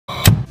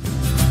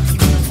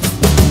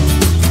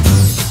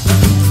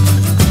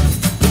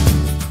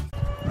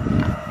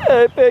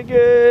Hey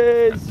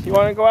piggies! You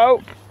wanna go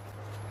out?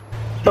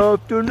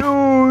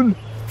 Afternoon!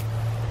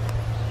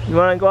 You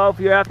wanna go out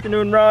for your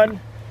afternoon run?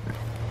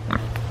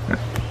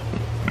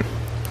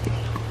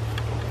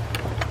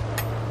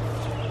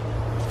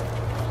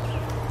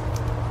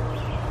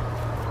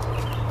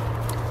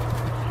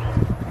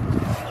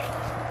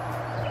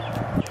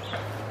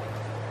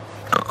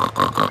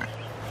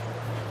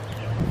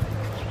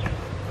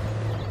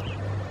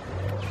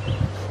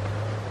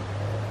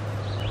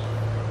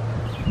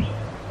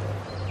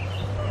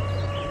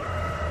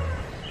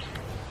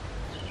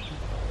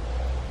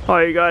 Oh,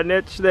 you got an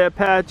itch there,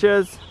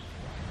 Patches?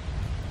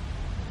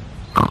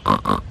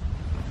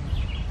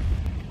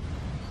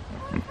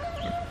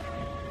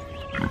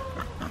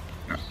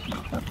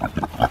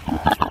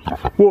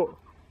 Whoa.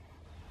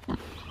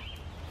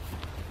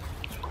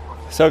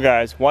 So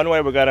guys, one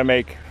way we're gonna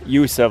make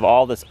use of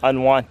all this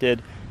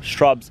unwanted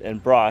shrubs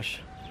and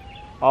brush,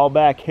 all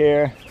back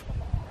here,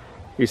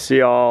 you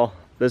see all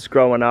this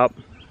growing up.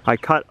 I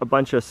cut a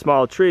bunch of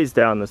small trees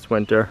down this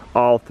winter,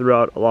 all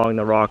throughout along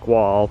the rock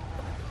wall.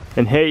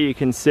 And here you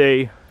can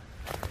see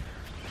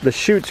the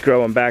shoots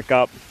growing back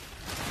up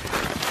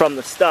from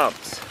the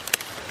stumps.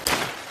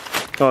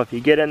 So if you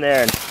get in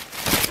there and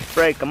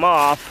break them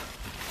off,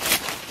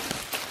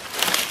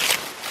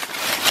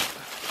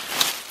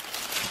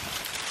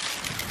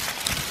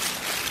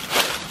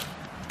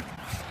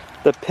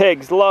 the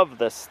pigs love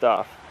this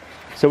stuff.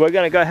 So we're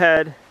gonna go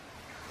ahead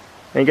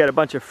and get a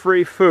bunch of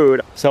free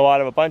food. So out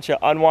of a bunch of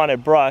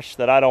unwanted brush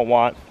that I don't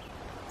want,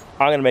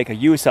 I'm gonna make a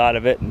use out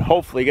of it and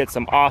hopefully get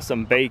some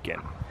awesome bacon.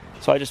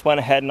 So I just went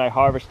ahead and I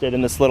harvested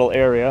in this little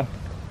area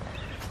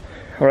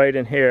right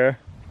in here.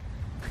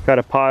 Got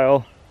a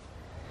pile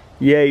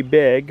yay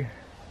big.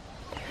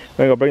 I'm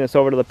gonna go bring this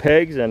over to the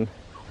pigs and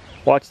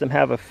watch them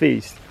have a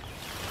feast.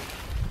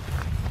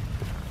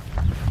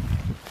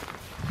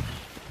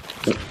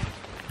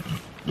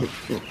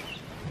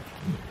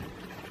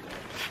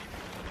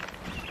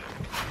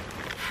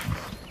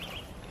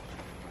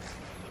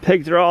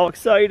 Pigs are all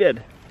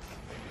excited.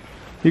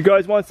 You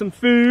guys want some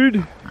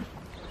food?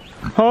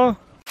 Huh?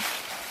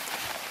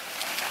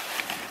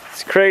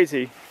 It's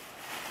crazy.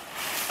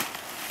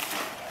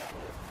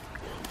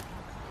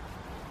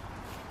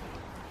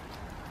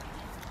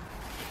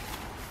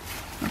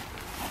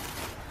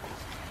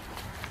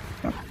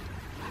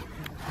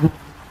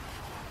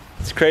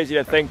 It's crazy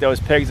to think those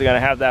pigs are gonna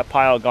have that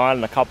pile gone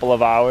in a couple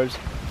of hours.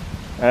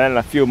 And then in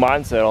a few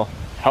months it'll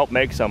help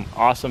make some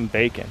awesome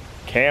bacon.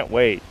 Can't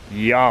wait.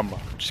 Yum.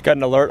 Just got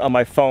an alert on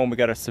my phone. We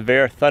got a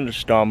severe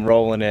thunderstorm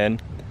rolling in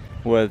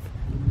with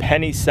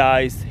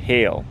penny-sized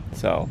hail.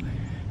 So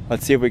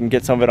let's see if we can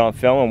get some of it on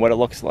film and what it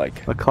looks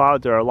like. The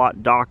clouds are a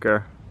lot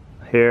darker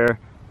here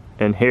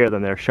and here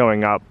than they're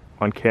showing up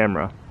on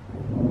camera.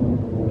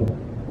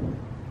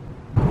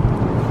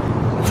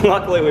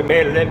 Luckily we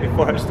made it in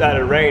before it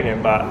started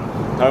raining, but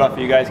I don't know if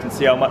you guys can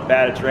see how much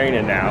bad it's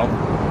raining now.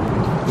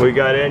 We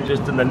got in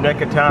just in the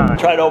nick of time.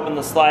 Tried to open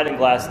the sliding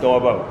glass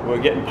door, but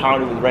we're getting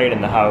pounded with rain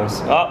in the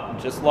house. Oh,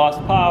 just lost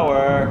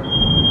power.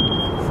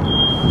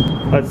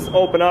 Let's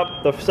open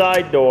up the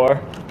side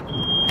door.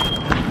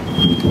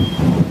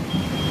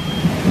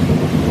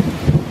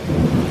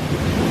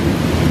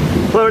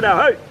 Slow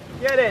down, hey,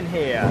 get in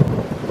here.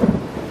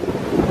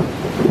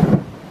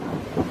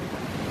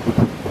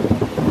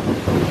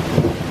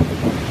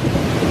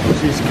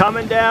 She's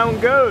coming down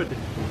good.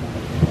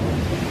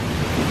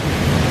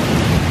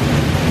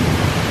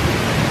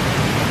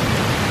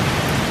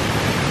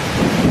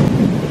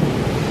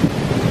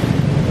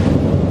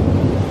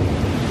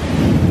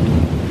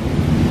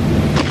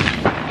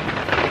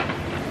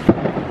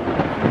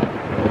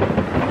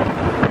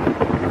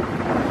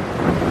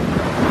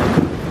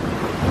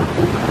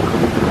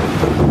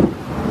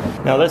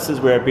 Now this is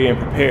where being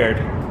prepared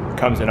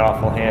comes in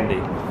awful handy.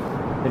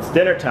 It's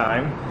dinner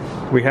time.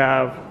 We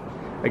have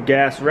a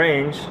gas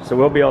range, so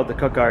we'll be able to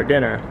cook our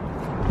dinner.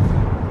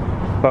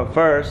 But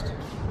first,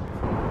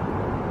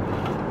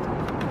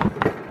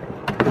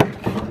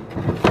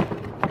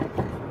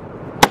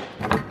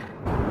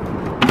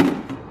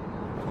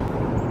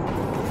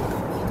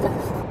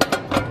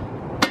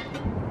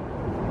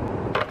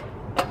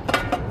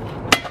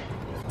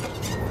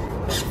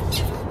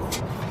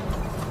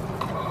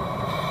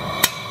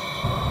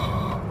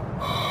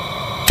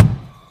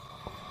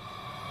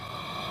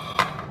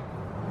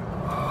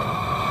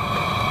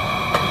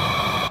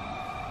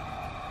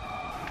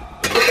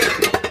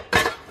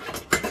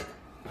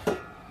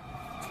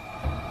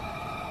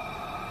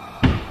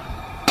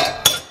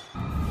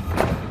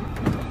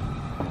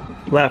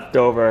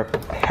 leftover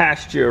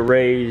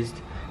pasture-raised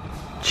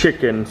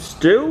chicken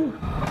stew.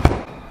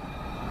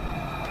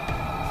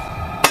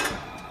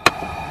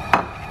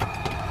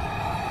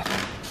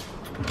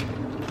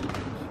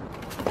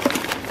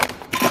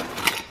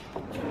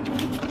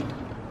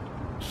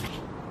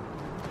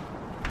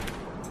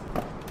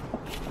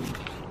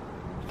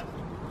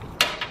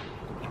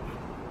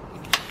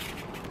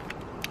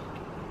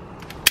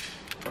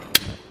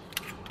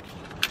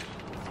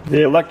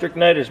 The electric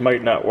nighters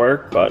might not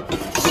work, but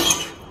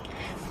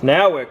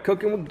Now we're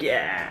cooking with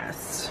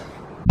gas.